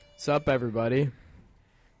What's up, everybody?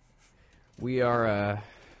 We're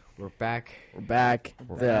back. We're back.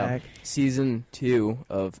 Season 2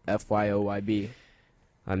 of FYOYB.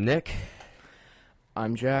 I'm Nick.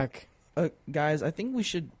 I'm Jack. Guys, I think we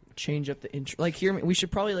should change up the intro. Like, hear me. We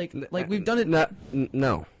should probably like we've done it.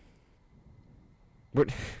 No.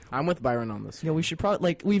 I'm with Byron on this. Yeah, we should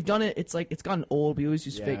probably we've done it. It's like it's gotten old. We always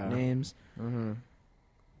use fake names. Mm-hmm.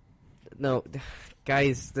 No,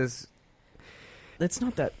 guys, this. It's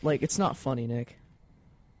not that it's not funny, Nick.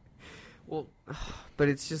 Well, but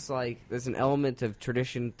it's just like there's an element of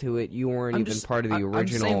tradition to it. You weren't even part of the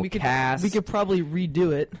original cast. We could probably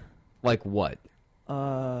redo it. Like what?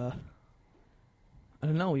 I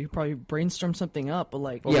don't know. We could probably brainstorm something up, but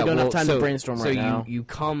we don't have time to brainstorm right now. So you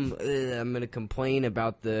come. I'm going to complain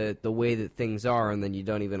about the way that things are, and then you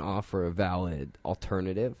don't even offer a valid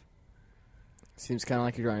alternative. Seems kind of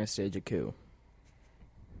like you're trying to stage a coup.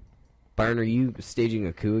 Byron, are you staging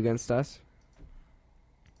a coup against us?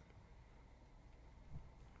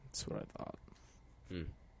 That's what I thought.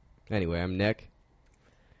 Anyway, I'm Nick.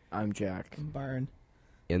 I'm Jack. I'm Byron.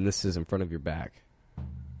 And this is In Front of Your Back.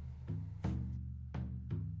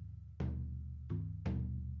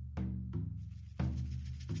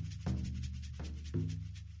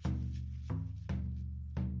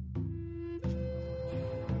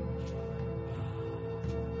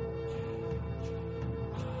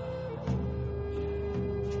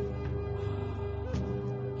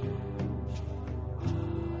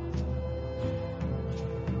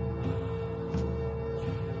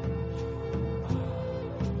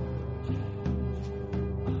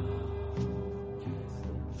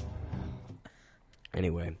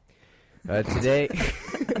 Anyway, today...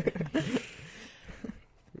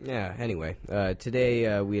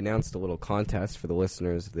 today we announced a little contest for the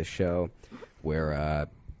listeners of the show where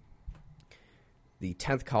the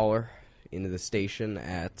 10th caller into the station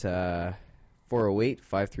at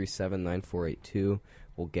 408-537-9482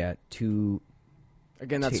 will get two...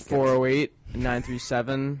 Again, that's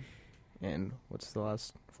 408-937, and what's the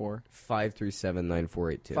last four?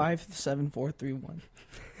 537-9482. 57431.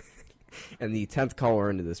 And the 10th caller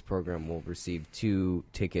into this program will receive 2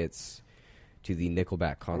 tickets to the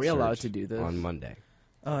Nickelback concert. Are we allowed to do this? On Monday.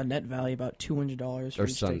 Net value about $200 for or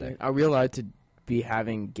each Sunday. ticket. Are we allowed to be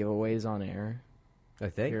having giveaways on air? I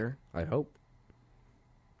think. Here? I hope.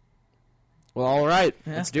 Well, all right.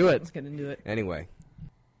 Yeah, let's do it. Let's get into it. Anyway.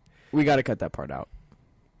 We got to cut that part out.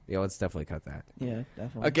 Yeah, let's definitely cut that. Yeah,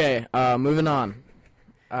 definitely. Okay, moving on.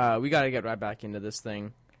 We got to get right back into this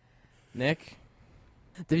thing. Nick?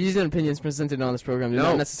 The views and opinions presented on this program do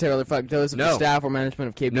not necessarily reflect those of the staff or management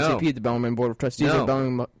of KPCP, the Bellarmine Board of Trustees, or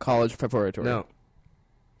Bellarmine College Preparatory. No.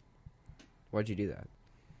 Why'd you do that?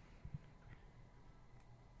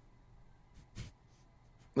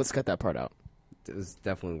 Let's cut that part out. It was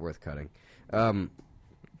definitely worth cutting. I don't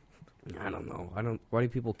know. Why do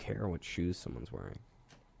people care what shoes someone's wearing?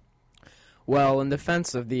 Well, in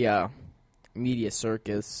defense of the media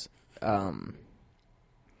circus,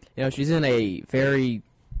 she's in a very...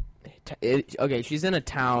 she's in a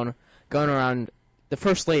town going around the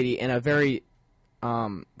first lady in a very...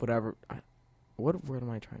 whatever... What word am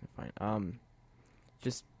I trying to find?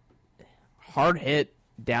 Just hard-hit,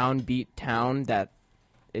 downbeat town that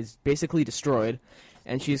is basically destroyed,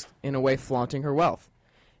 and she's, in a way, flaunting her wealth.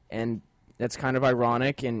 And that's kind of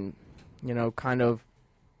ironic and, kind of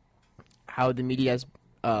how the media has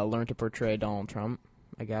learned to portray Donald Trump,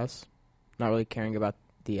 I guess. Not really caring about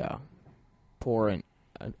the poor and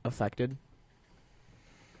affected.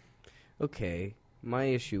 Okay, my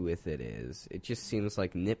issue with it is it just seems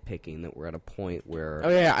like nitpicking that we're at a point where... Oh,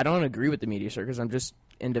 yeah, I don't agree with the media circus. I'm just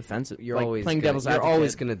in defense of... You're always playing devil's advocate. You're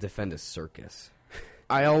always going to defend a circus.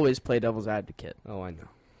 I always play devil's advocate. Oh, I know.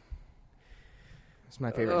 It's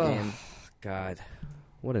my favorite game. God,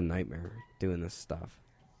 what a nightmare doing this stuff.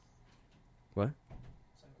 What?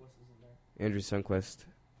 Sunquist isn't there. Andrew Sunquist...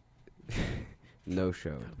 no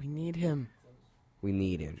show. God, we need him. We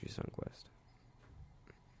need Andrew Sunquist.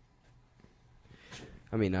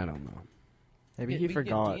 I mean, I don't know. Maybe he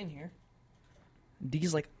forgot. Get D in here.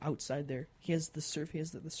 D's outside there. He has the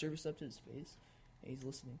service up to his face. And he's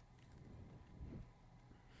listening.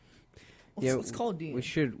 Let's call D in.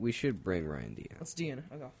 We should bring Ryan D in. Let's D in.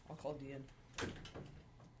 I'll call D in.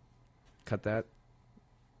 Cut that?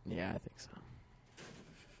 Yeah, I think so.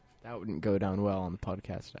 That wouldn't go down well on the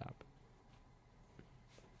podcast app.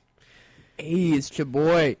 Hey, it's your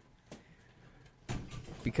boy.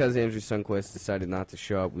 Because Andrew Sunquist decided not to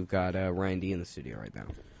show up, we've got Ryan D in the studio right now.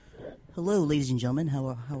 Hello, ladies and gentlemen.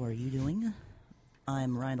 How are you doing?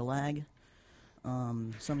 I'm Ryan DeLag.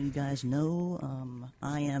 Some of you guys know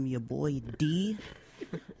I am your boy D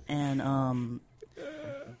and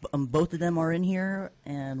both of them are in here,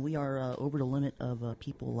 and we are over the limit of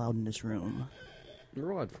people allowed in this room.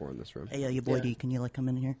 We're allowed 4 in this room. Hey, your boy Yeah. D, can you come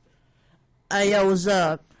in here? Hey, yo, what's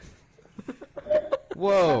up?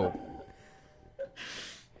 Whoa.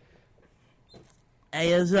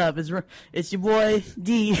 Hey, what's up? It's your boy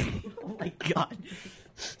D. Oh my god.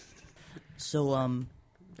 So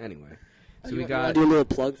Anyway, so You we wanna got. do a little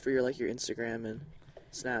plug for your Instagram and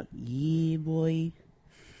Snap. yeah, boy.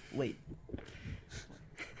 Wait.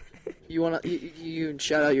 You wanna you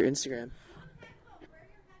shout out your Instagram.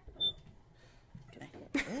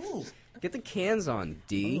 Oh, Get the cans on,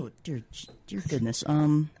 D. oh, dear goodness.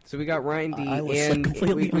 So we got Ryan D I was and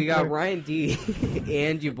completely we got unaware. Ryan D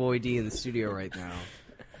and your boy D in the studio right now.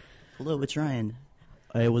 Hello, it's Ryan.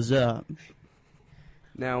 Hey, what's up?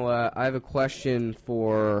 Now, I have a question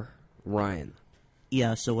for Ryan.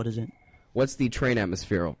 Yeah. So what is it? What's the train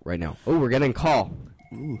atmosphere right now? Oh, we're getting a call.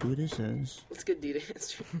 Ooh, who this is? Let's get D to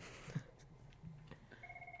answer.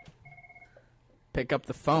 Pick up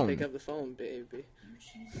the phone. Pick up the phone, baby.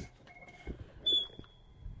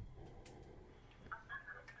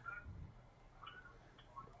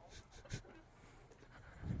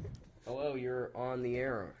 Hello, you're on the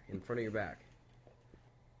air in front of your back.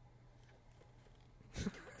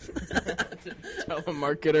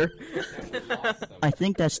 Telemarketer. I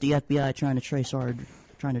think that's the FBI trying to trace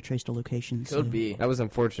the location. so- Could be. That was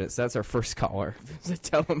unfortunate. So that's our first caller. It's a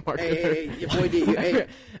telemarketer. Hey, your boy D. Hey,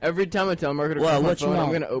 Every time a telemarketer Well, calls my what you phone, I'm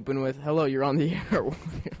want? gonna open with, "Hello, you're on the air."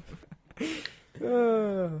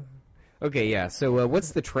 Okay, yeah. So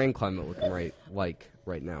what's the train climate looking right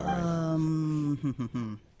now?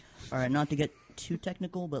 Ryan? All right, not to get too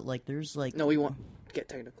technical, but there's no, we want to get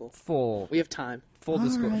technical. Full We have time. full all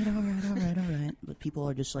disclosure. right. But people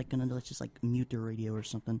are just let's just mute their radio or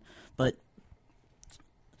something. But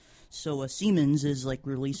so Siemens is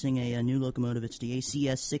releasing a new locomotive. It's the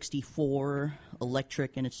ACS 64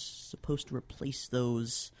 electric, and it's supposed to replace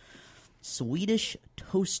those Swedish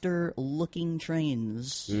toaster-looking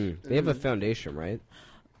trains. They have a foundation, right?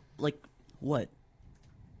 Like what?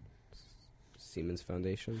 Siemens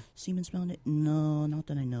Foundation. Siemens found it? No, not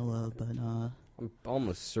that I know of. But I'm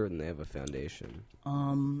almost certain they have a foundation.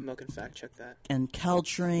 Milk and fact check that. and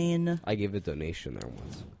Caltrain I gave a donation there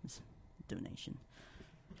once. donation.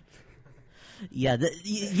 Yeah,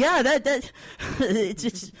 that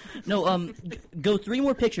it's no. Go 3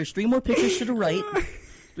 more pictures. 3 more pictures to the right.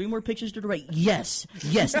 3 more pictures to the right. Yes,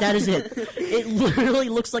 that is it. It literally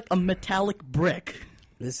looks like a metallic brick.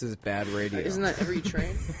 This is bad radio. Isn't that every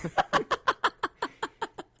train?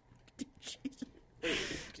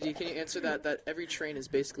 Can you answer that? That every train is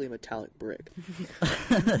basically a metallic brick.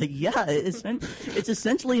 Yeah, it's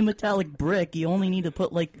essentially a metallic brick. You only need to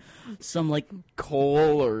put some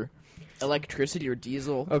Coal or electricity or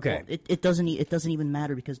diesel. Okay. It doesn't even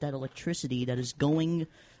matter because that electricity that is going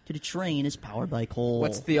to the train is powered by coal.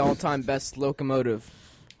 What's the all-time best locomotive?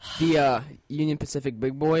 The Union Pacific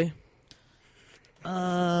Big Boy.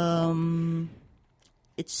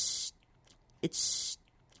 It's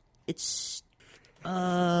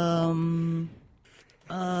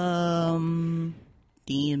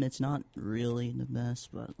Dean, it's not really the best,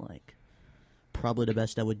 but probably the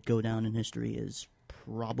best that would go down in history is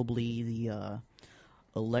probably the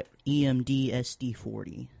EMD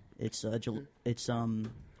SD40. It's SD40.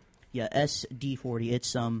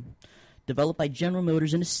 It's developed by General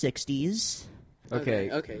Motors in the 60s.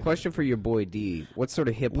 Okay. Question for your boy D. What sort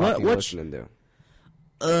of hip hop are you listening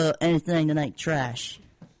to? Anything tonight, trash.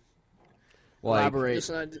 Elaborate.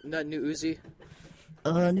 Listen to that new Uzi.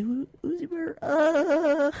 New Uzi Vert.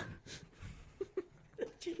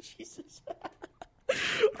 Jesus.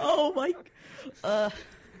 Oh my.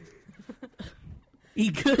 He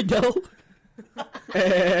good though.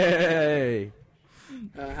 Hey.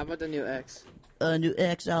 How about the new X? New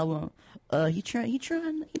X album. He trying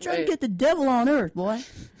to Hey. get the devil on earth, boy.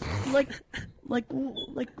 Like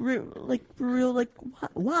for real.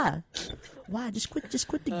 Why? Just quit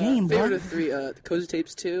the game, Favorite boy. of 3: the Cozy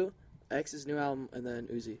Tapes 2, X's new album, and then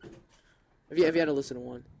Uzi. Have you had to listen to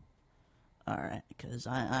one? All right, cause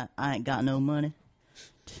I ain't got no money.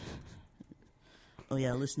 Oh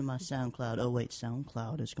yeah, listen to my SoundCloud. Oh wait,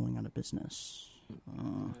 SoundCloud is going out of business.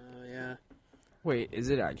 Oh yeah. Wait, is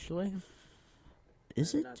it actually?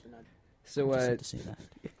 Is it? Not- So, Just had to say that.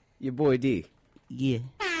 your boy D. Yeah.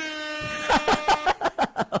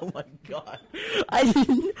 Oh my god! I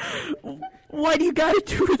didn't. Why do you gotta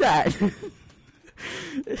do that?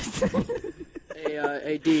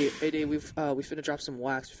 Hey D, we finna drop some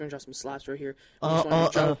wax. We finna drop some slaps right here. We just wanna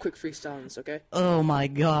drop a quick freestyle on this, okay? Oh my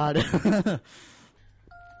god!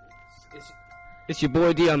 It's your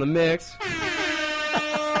boy D on the mix.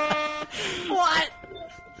 What?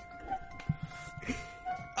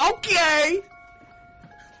 Okay.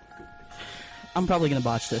 I'm probably gonna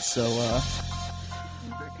botch this, so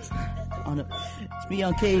it's me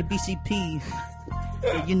on KBCP.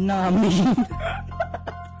 You know what I mean?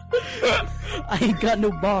 I ain't got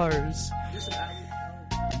no bars.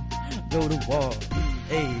 Go to war.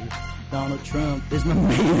 Hey, Donald Trump is my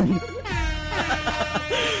man.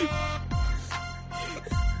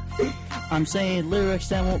 I'm saying lyrics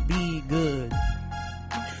that won't be good.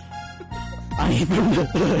 I ain't from the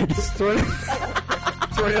hood.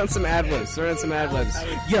 Throw down some ad-libs.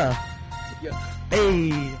 Yeah.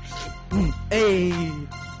 Hey. Hey.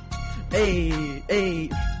 Hey. Hey.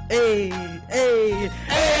 Hey. Hey.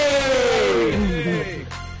 Hey.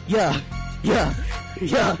 Yeah. Yeah.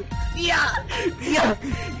 Yeah. Yeah. Yeah.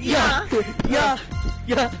 Yeah. Yeah.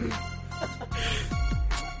 Yeah.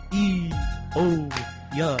 E. O.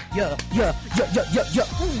 Yeah. Yeah. Yeah. Yeah. Yeah. Yeah.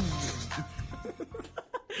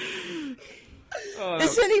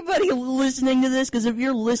 Is anybody listening to this? Because if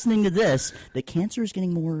you're listening to this, the cancer is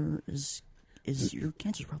getting more. Is your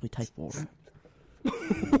cancer probably type 4?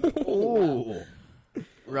 Oh,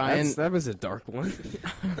 Ryan. that was a dark one.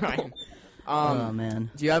 Ryan. Oh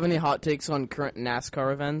man. Do you have any hot takes on current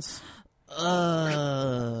NASCAR events?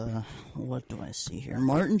 What do I see here?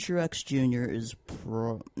 Martin Truex Jr. is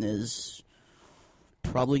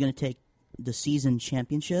probably going to take the season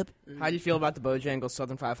championship. How do you feel about the Bojangles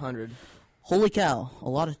Southern 500? Holy cow! A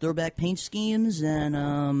lot of throwback paint schemes,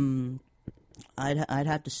 and I'd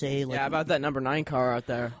have to say, like, Yeah, about that number 9 car out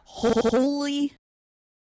there. holy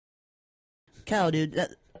cow, dude!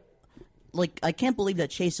 I can't believe that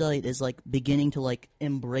Chase Elliott is like beginning to like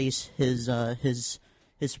embrace his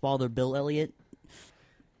father, Bill Elliott.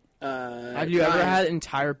 Have you ever had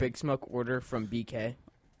entire Big Smoke order from BK?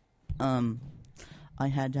 I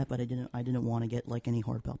had that, but I didn't want to get like any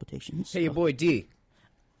heart palpitations. Hey, your boy D.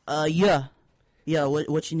 Yeah.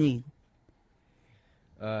 What you need?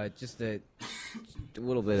 Just a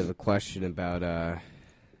little bit of a question about I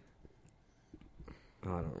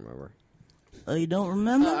don't remember. Oh, you don't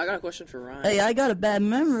remember? I got a question for Ryan. Hey, I got a bad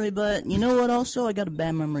memory, but you know what? Also, I got a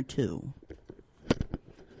bad memory too.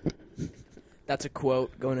 That's a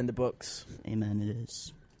quote going in the books. Amen. It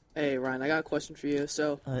is. Hey, Ryan, I got a question for you.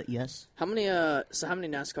 So, Yes. how many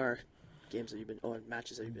NASCAR games have you been, or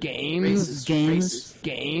matches have you been? Games? Races.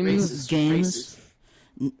 Games?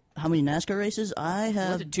 How many NASCAR races? I I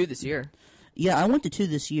have. went to 2 this year. Yeah, I went to 2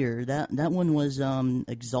 this year. That one was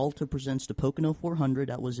Exalta presents the Pocono 400.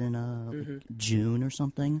 That was in June or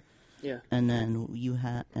something. Yeah. And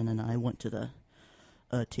then I went to the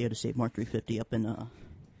Toyota Save Mark 350 up in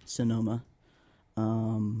Sonoma.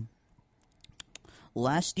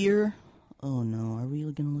 Last year, oh no, are we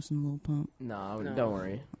gonna listen to Lil Pump? No, don't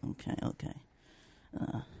worry. Okay.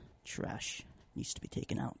 Trash needs to be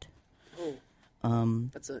taken out. Oh.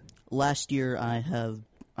 That's it. Last year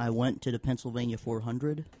I went to the Pennsylvania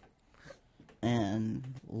 400,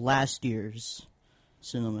 and last year's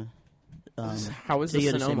Sonoma. How was the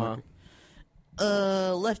Toyota Save Sonoma?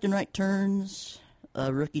 Mark. Left and right turns,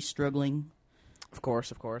 rookie struggling, Of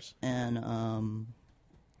course. and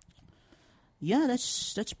yeah,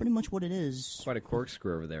 that's pretty much what it is. Quite a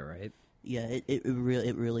corkscrew over there, right? Yeah, it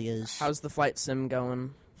really is. How's the flight sim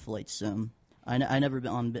going? Flight sim? I never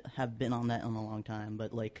have been on that in a long time,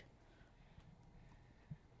 but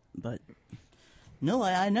no,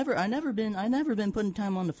 I never been putting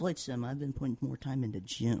time on the flight sim. I've been putting more time in the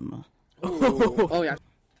gym. Oh yeah.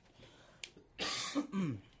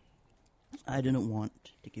 I didn't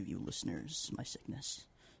want to give you listeners my sickness,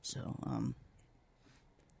 so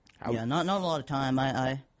yeah, not a lot of time.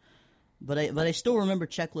 But I still remember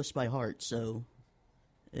checklists by heart. So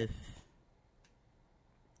if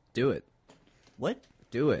Do it. what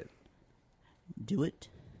Do it. do it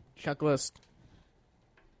Checklist.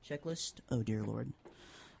 checklist? Oh dear Lord.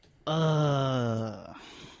 All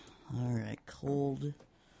right, cold.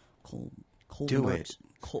 Do marks.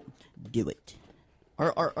 Do it.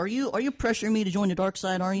 Are you pressuring me to join the dark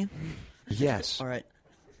side? Are you? Yes. All right.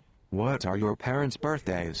 What are your parents'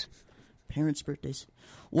 birthdays? Parents' birthdays.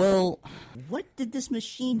 Well, what did this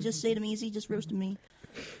machine just say to me? Is he just roasting me?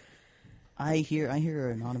 I hear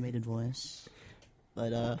an automated voice,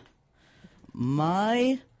 but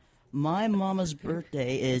my mama's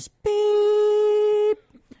birthday is beep,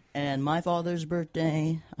 and my father's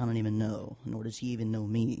birthday I don't even know, nor does he even know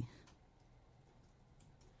me.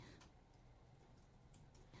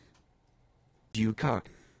 You cock.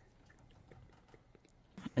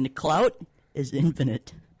 And the clout is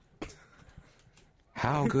infinite.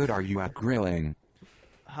 How good are you at grilling?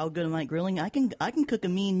 How good am I at grilling? I can cook a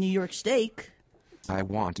mean New York steak. I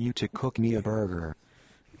want you to cook me a burger.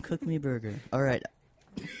 Cook me a burger. All right.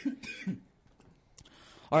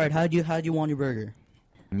 All right. How do you want your burger?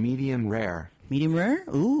 Medium rare. Medium rare?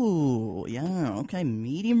 Ooh, yeah. Okay,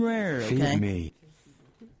 medium rare. Okay. Feed me.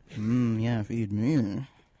 Yeah, feed me.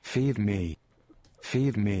 Feed me.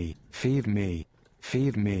 Feed me. Feed me.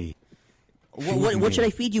 Feed me. What should I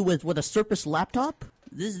feed you with? With a Surface laptop?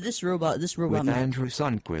 This robot. With Andrew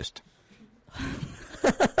Sundquist.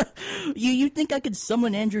 You think I could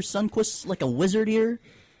summon Andrew Sundquist like a wizard here?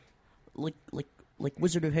 Like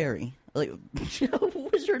Wizard of Harry. Like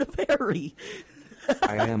Wizard of Harry.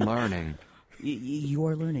 I am learning. You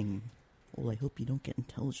are learning. Well, I hope you don't get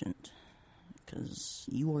intelligent, because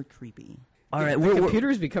you are creepy. All right, the computer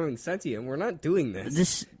is becoming sentient. We're not doing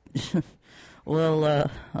this. Well,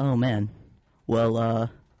 oh man. Well,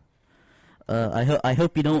 I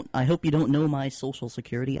hope you don't know my social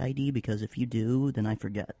security ID, because if you do, then I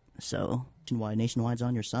forget. So, Nationwide's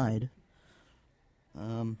on your side.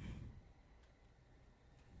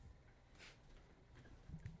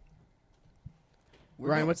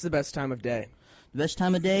 Ryan, what's the best time of day? The best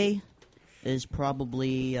time of day is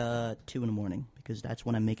probably 2 in the morning, because that's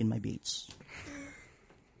when I'm making my beats.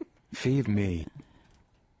 Feed me.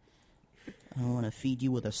 I want to feed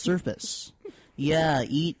you with a Surface. Yeah,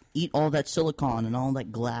 eat all that silicon and all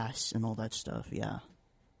that glass and all that stuff. Yeah.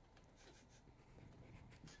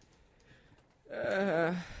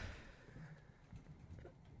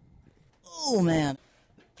 Oh man.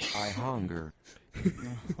 I hunger.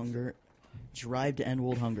 Hunger. Drive to end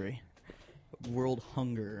world hungry. World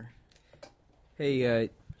hunger. Hey,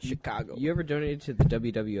 Chicago. you ever donated to the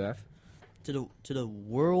WWF? To the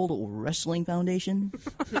World Wrestling Foundation?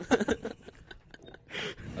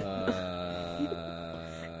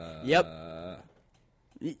 Yep.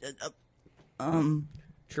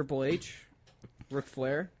 Triple H? Ric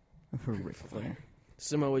Flair? Ric Flair.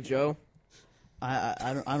 Samoa Joe.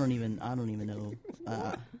 I don't even know.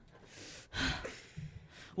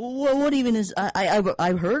 What even is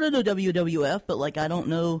I've heard of the WWF, but like I don't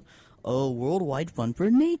know. Oh, Worldwide Fund for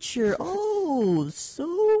Nature. Oh,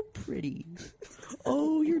 so pretty.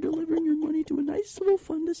 Oh, you're delivering your money to a nice little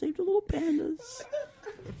fund to save the little pandas.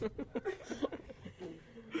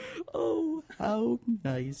 Oh, how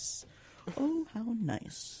nice. Oh, how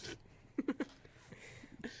nice.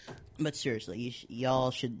 But seriously, y'all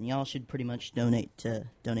should pretty much donate to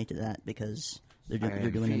that, because they're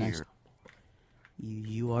doing a nice.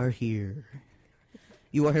 You are here.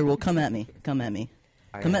 You are here. Well, come at me. Come at me.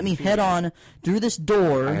 Come at me head on through this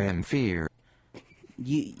door. I am fear.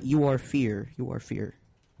 You are fear. You are fear.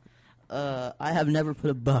 I have never put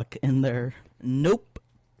a buck in there. Nope.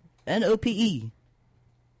 NOPE.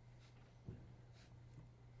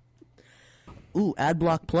 Ooh,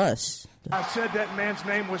 AdBlock Plus. I said that man's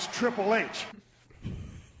name was Triple H.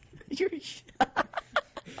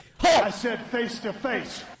 I said face to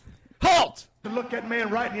face. Halt! To look that man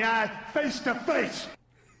right in the eye, face to face.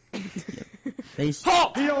 Face.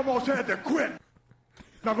 Halt! He almost had to quit.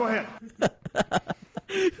 Now go ahead.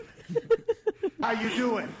 How you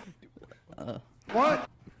doing? What?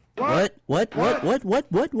 What?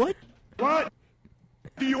 What?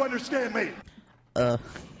 Do you understand me? I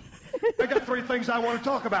got 3 things I want to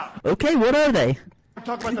talk about. Okay, what are they? I'm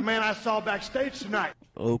talking about the man I saw backstage tonight.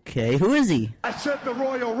 Okay, who is he? I said the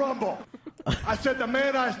Royal Rumble. I said the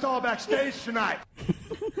man I saw backstage tonight.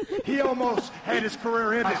 He almost had his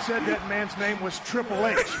career ended. I said that man's name was Triple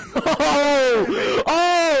H.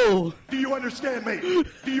 Oh! Do you understand me?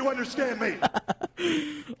 Do you understand me?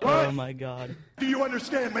 What? Oh my God. Do you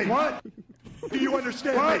understand me? What? Do you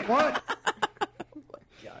understand me? What?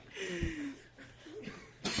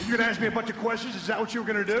 You're gonna ask me a bunch of questions? Is that what you were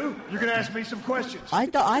gonna do? You're gonna ask me some questions? I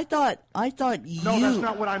thought you. No, that's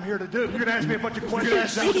not what I'm here to do. You're gonna ask me a bunch of questions?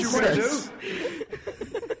 Is that what you were gonna do?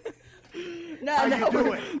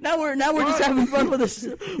 Now we're just having fun with a.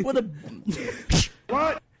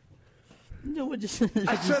 What? No, we're just.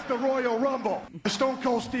 I said the Royal Rumble. Stone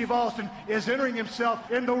Cold Steve Austin is entering himself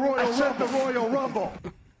in the Royal Rumble. I said the Royal Rumble.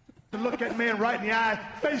 To look that man right in the eye,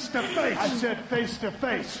 face to face. I said face to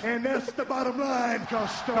face. And that's the bottom line, because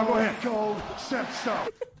Stone Cold said so.